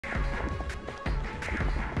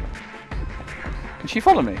she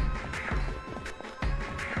follow me?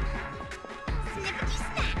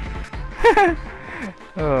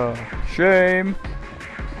 Oh, shame.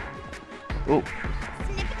 Oh.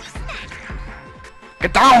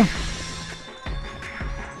 Get down!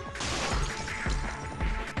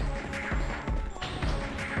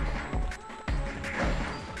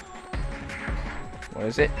 What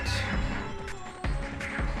is it?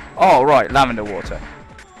 Oh, right, lavender water.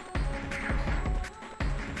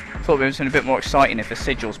 Thought it was a bit more exciting if a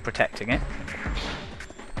sigil's protecting it.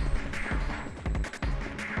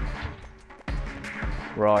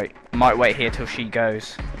 Right, might wait here till she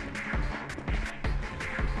goes.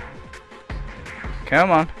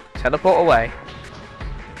 Come on, teleport away.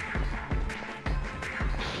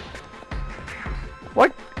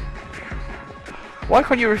 Why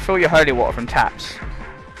can't you refill your holy water from taps?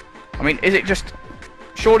 I mean, is it just...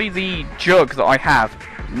 Surely the jug that I have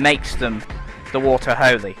makes them the water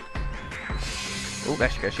holy. Oh, there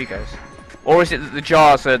she goes, Or is it that the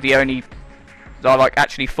jars are the only... are like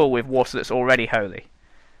actually full with water that's already holy?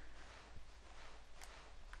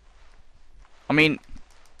 I mean...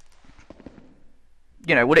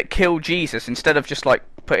 You know, would it kill Jesus instead of just like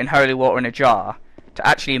putting holy water in a jar to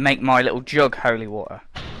actually make my little jug holy water?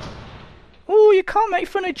 Oh, you can't make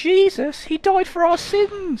fun of Jesus. He died for our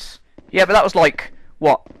sins. Yeah, but that was like,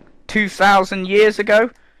 what, 2,000 years ago?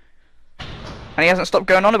 And he hasn't stopped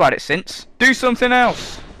going on about it since. Do something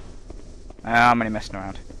else. I'm only messing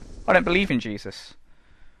around. I don't believe in Jesus.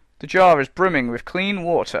 The jar is brimming with clean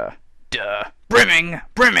water. Duh. Brimming!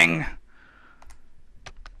 Brimming!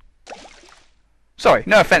 Sorry,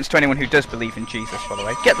 no offense to anyone who does believe in Jesus, by the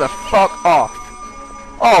way. Get the fuck off.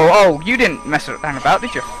 Oh, you didn't mess around about,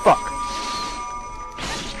 did you? Fuck.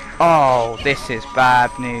 Oh, this is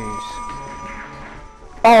bad news.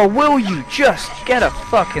 Oh, will you just get a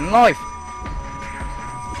fucking life?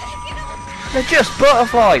 They're just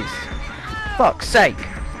butterflies. Fuck's sake.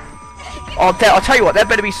 Oh, I'll tell you what, there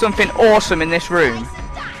better be something awesome in this room.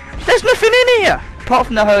 There's nothing in here, apart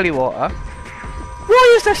from the holy water.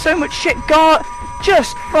 Why is there so much shit? God,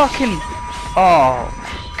 just fucking... Oh,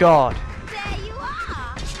 God. There you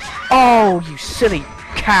are. Oh, you silly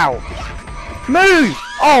cow. Move!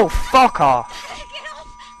 Oh, fuck off.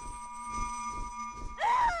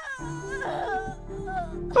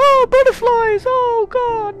 Oh, butterflies! Oh,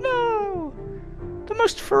 God, no! The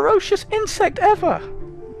most ferocious insect ever!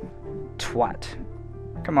 Twat.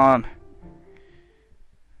 Come on.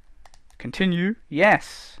 Continue?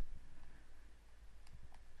 Yes.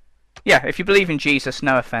 Yeah, if you believe in Jesus,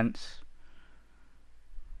 no offense.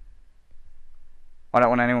 I don't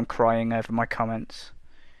want anyone crying over my comments.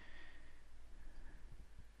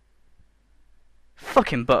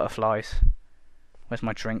 Fucking butterflies. Where's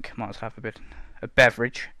my drink? Might as well have a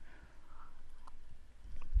beverage.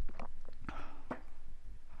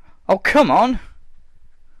 Oh, come on!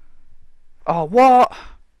 Oh, what?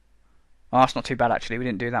 Oh, that's not too bad actually, we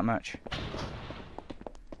didn't do that much.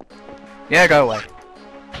 Yeah, go away.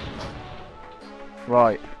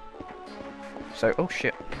 Right. So, oh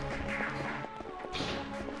shit.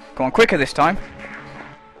 Come on, quicker this time.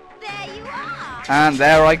 There you are. And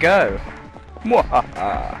there I go.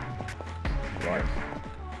 Mwahaha. Right.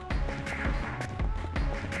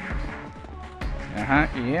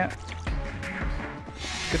 Yeah.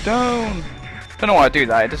 Get down. Don't know why I do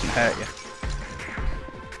that, it doesn't hurt you.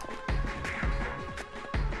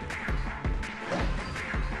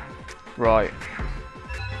 Right.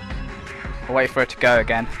 I'll wait for it to go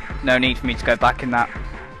again. No need for me to go back in that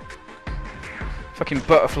fucking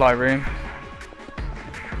butterfly room.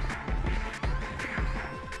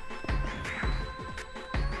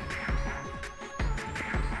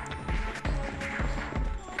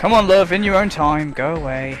 Come on, love, in your own time. Go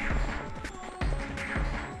away.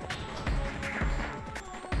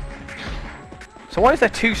 So why is there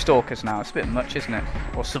two stalkers now? It's a bit much, isn't it?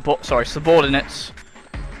 Or subordinates.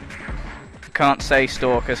 You can't say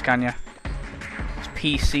stalkers, can you? It's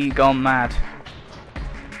PC gone mad.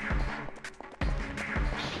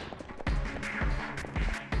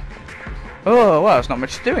 Oh, well, there's not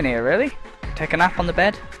much to do in here, really. Take a nap on the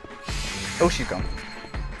bed. Oh, she's gone.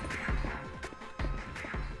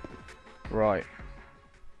 Right.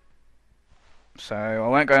 So, I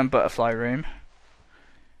won't go in butterfly room.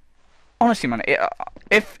 Honestly, man,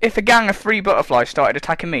 if a gang of 3 butterflies started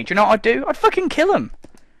attacking me, do you know what I'd do? I'd fucking kill them.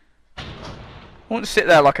 I wouldn't sit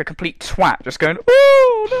there like a complete twat, just going,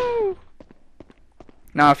 oh, no.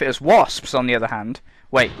 Now, if it was wasps, on the other hand...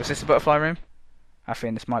 Wait, was this a butterfly room? I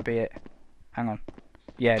think this might be it. Hang on.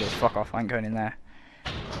 Yeah, it is. Fuck off. I ain't going in there.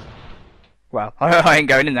 Well, I ain't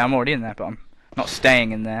going in there. I'm already in there, but I'm not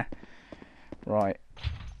staying in there. Right.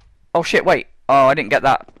 Oh, shit, wait. Oh, I didn't get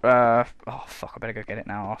that. Oh fuck! I better go get it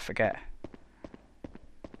now. I forget.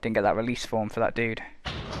 Didn't get that release form for that dude.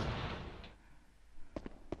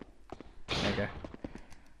 There you go.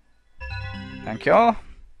 Thank you.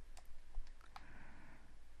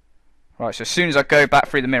 Right, so as soon as I go back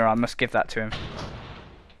through the mirror, I must give that to him.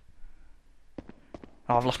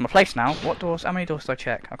 Oh, I've lost my place now. What doors? How many doors did I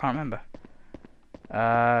check? I can't remember.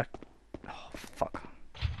 Oh, fuck.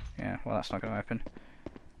 Yeah, well, that's not going to open.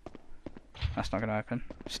 That's not going to open.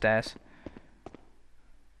 Stairs.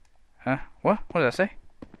 Huh? What? What did I say?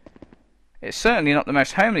 It's certainly not the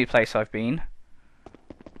most homely place I've been.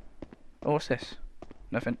 Oh, what's this?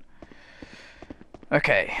 Nothing.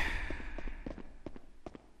 Okay.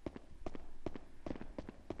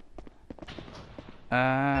 What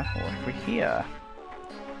have we here?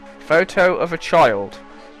 Photo of a child.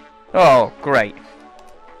 Oh, great.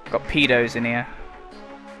 Got pedos in here.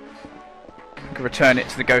 I can return it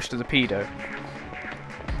to the ghost of the pedo.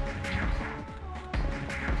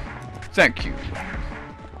 Thank you.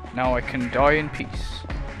 Now I can die in peace.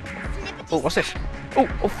 Oh, what's this? Oh,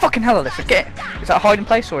 oh, fucking hell, Alyssa, get it! Is that a hiding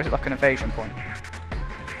place or is it like an evasion point?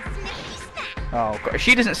 Oh, God. If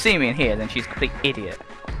she doesn't see me in here, then she's a complete idiot.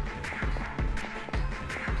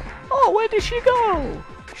 Oh, where did she go?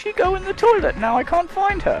 She go in the toilet, now I can't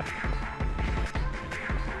find her.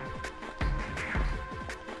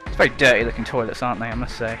 It's very dirty looking toilets, aren't they, I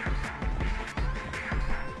must say.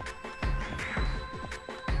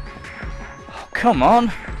 Oh, come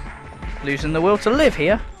on. Losing the will to live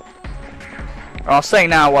here. I'll say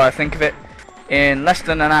now what I think of it. In less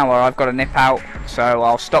than an hour I've got to nip out, so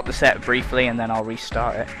I'll stop the set briefly and then I'll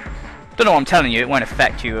restart it. Don't know what I'm telling you, it won't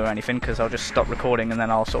affect you or anything because I'll just stop recording and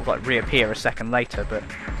then I'll sort of like reappear a second later, but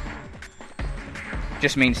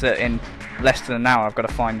just means that in less than an hour I've got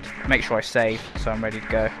to make sure I save so I'm ready to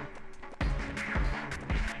go.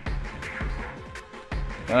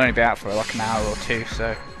 I'll only be out for like an hour or two,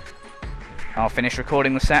 so I'll finish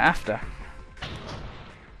recording the set after.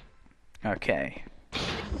 Okay.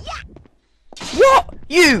 What?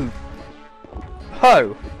 You!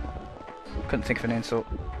 Ho! Couldn't think of an insult.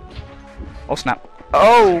 Oh snap.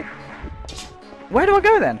 Oh! Where do I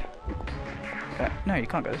go then? No, you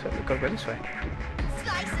can't go this way. We've got to go this way.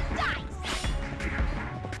 Slice and dice.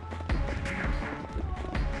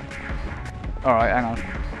 Alright, hang on.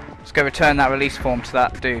 Let's go return that release form to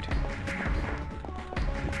that dude.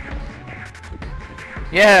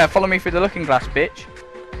 Yeah, follow me through the looking glass, bitch.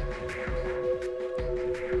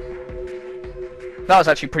 That was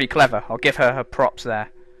actually pretty clever. I'll give her props there.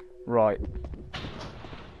 Right.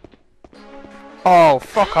 Oh,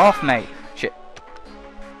 fuck off, mate. Shit.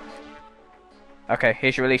 Okay,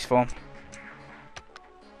 here's your release form.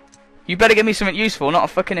 You better give me something useful, not a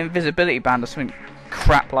fucking invisibility band or something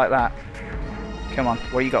crap like that. Come on,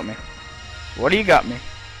 what do you got me? What do you got me?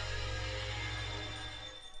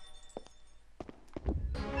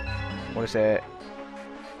 What is it?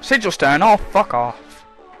 Sigil stone? Oh, fuck off.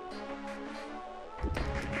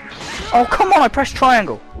 Oh, come on, I pressed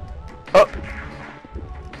triangle. Up.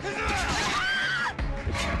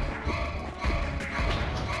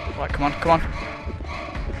 Right, come on, come on.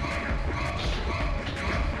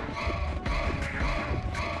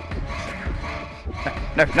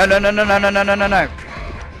 No, no, no, no, no, no, no, no, no, no, no.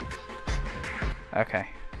 Okay.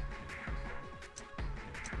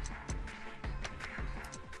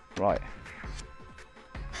 Right.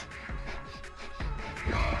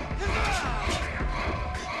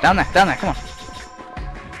 Down there, come on.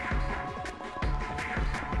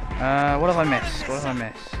 What have I missed? What have I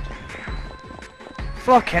missed?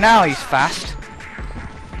 Fucking hell, he's fast.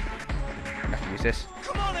 I have to use this.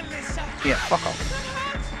 Yeah, fuck off.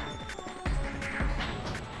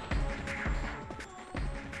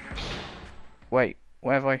 Wait,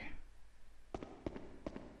 where have I?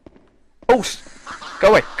 Oh!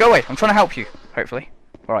 Go away, go away! I'm trying to help you, hopefully.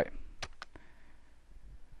 Alright.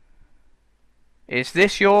 Is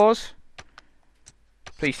this yours?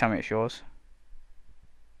 Please tell me it's yours.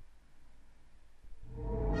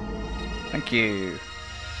 Thank you.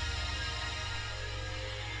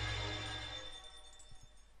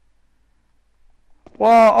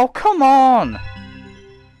 What? Oh, come on!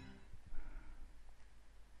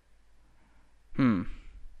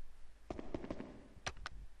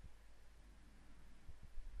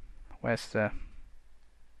 Where's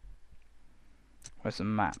the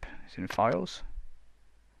map? It's in files.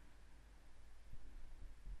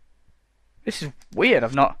 This is weird.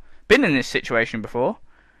 I've not been in this situation before.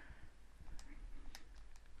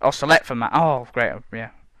 I'll select from that. Oh, great. Yeah.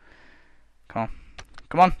 Come on.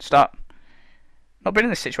 Come on, start. Not been in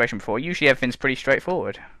this situation before. Usually everything's pretty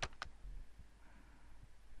straightforward.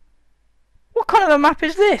 What kind of a map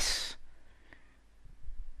is this?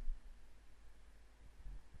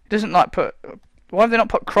 It doesn't like put... Why have they not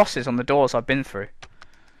put crosses on the doors I've been through?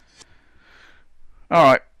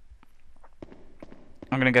 Alright.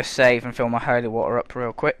 I'm gonna go save and fill my holy water up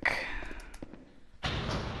real quick.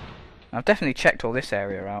 I've definitely checked all this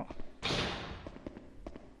area out.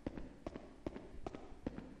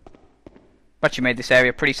 But you made this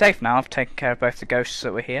area pretty safe now. I've taken care of both the ghosts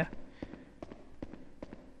that were here.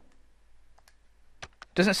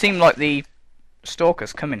 Doesn't seem like the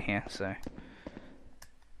stalkers come in here, so...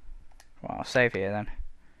 Well, I'll save here then.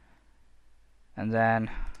 And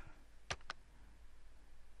then...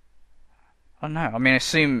 Oh no, I mean, I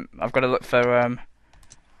assume I've got to look for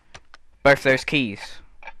both those keys.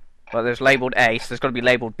 Well, there's labelled A, so there's got to be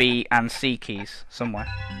labelled B and C keys somewhere.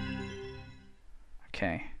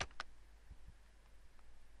 Okay.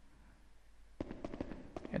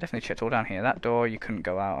 Yeah, definitely checked all down here. That door you couldn't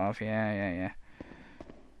go out of. Yeah.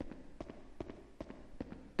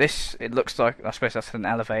 This, it looks like, I suppose that's an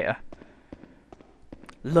elevator.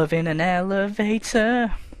 Love in an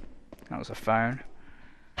elevator. That was a phone.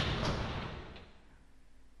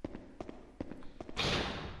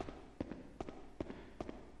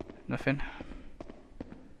 Nothing.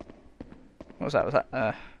 What was that? Was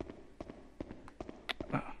that,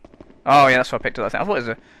 Oh yeah, that's what I picked up, I think. I thought it was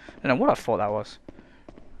a... I don't know what I thought that was.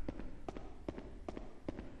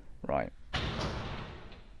 Right. I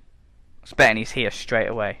was betting he's here straight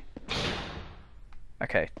away.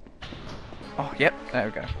 Okay. Oh, yep, there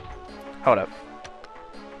we go. Hold up.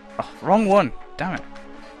 Oh, wrong one. Damn it.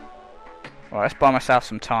 Right, let's buy myself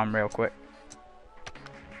some time real quick.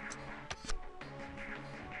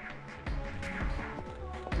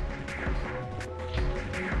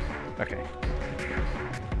 Okay.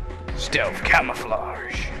 Stealth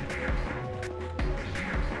camouflage.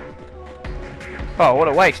 Oh, what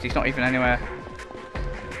a waste. He's not even anywhere.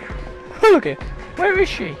 Look at, where is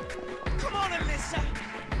she? Come on, Alyssa.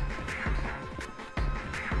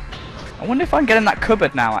 I wonder if I can get in that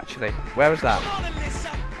cupboard now, actually. Where was that? Come on,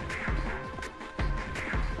 Alyssa.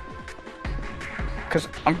 Because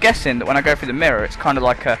I'm guessing that when I go through the mirror, it's kind of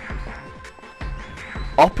like a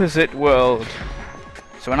opposite world.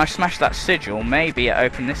 So when I smash that sigil, maybe it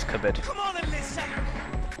opened this cupboard. Come on, Alyssa.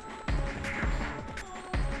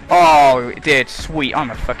 Oh, it did. Sweet.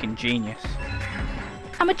 I'm a fucking genius.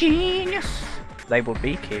 I'm a genius. Labeled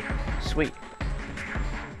B key. Sweet.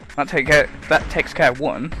 That takes care of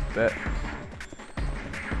one, but...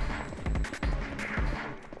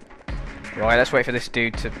 Right, let's wait for this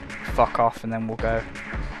dude to fuck off and then we'll go.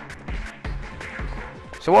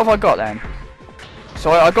 So what have I got then?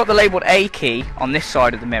 So I got the labelled A key on this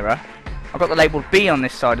side of the mirror. I've got the labelled B on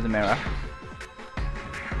this side of the mirror.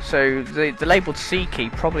 So the labelled C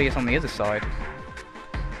key probably is on the other side.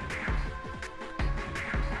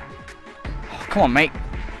 Oh, come on, mate.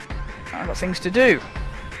 I've got things to do.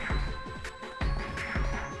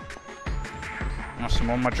 I'll have some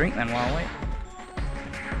more of my drink then while I wait.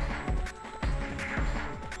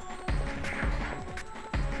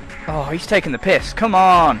 Oh, he's taking the piss. Come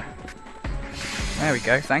on. There we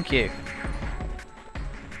go, thank you.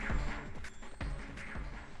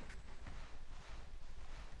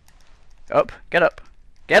 Up, get up.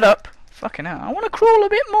 Get up. Fucking hell, I want to crawl a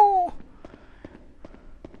bit more.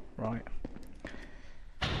 Right.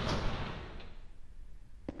 Yeah,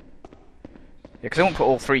 because I won't put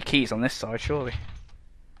all three keys on this side, surely.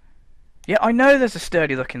 Yeah, I know there's a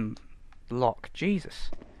sturdy looking lock.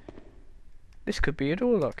 Jesus. This could be a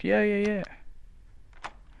door lock. Yeah.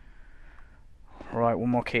 Right, one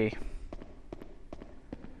more key.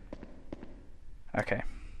 Okay.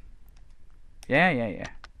 Yeah.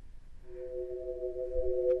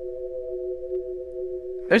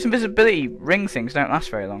 Those invisibility ring things don't last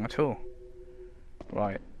very long at all.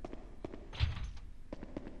 Right.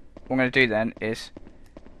 What I'm going to do then is...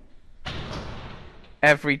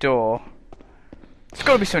 Every door... There's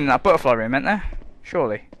got to be something in that butterfly room, isn't there?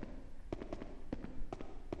 Surely.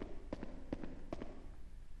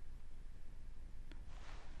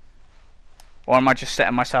 Or am I just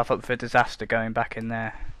setting myself up for disaster going back in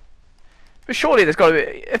there? But surely there's got to be...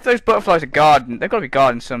 If those butterflies are guarding... They've got to be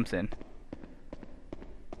guarding something.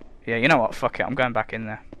 Yeah, you know what? Fuck it. I'm going back in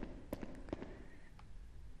there.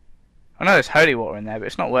 I know there's holy water in there, but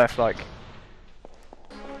it's not worth, like...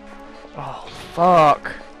 Oh,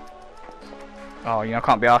 fuck. Oh, you know, I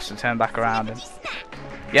can't be asked to turn back around and...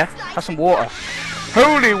 Yeah, have some water.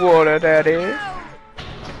 Holy water, that is.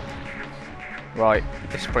 Right,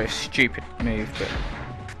 this is probably a stupid move, but...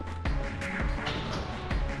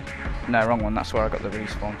 No, wrong one, that's where I got the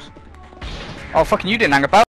release forms. Oh, fucking you didn't hang about.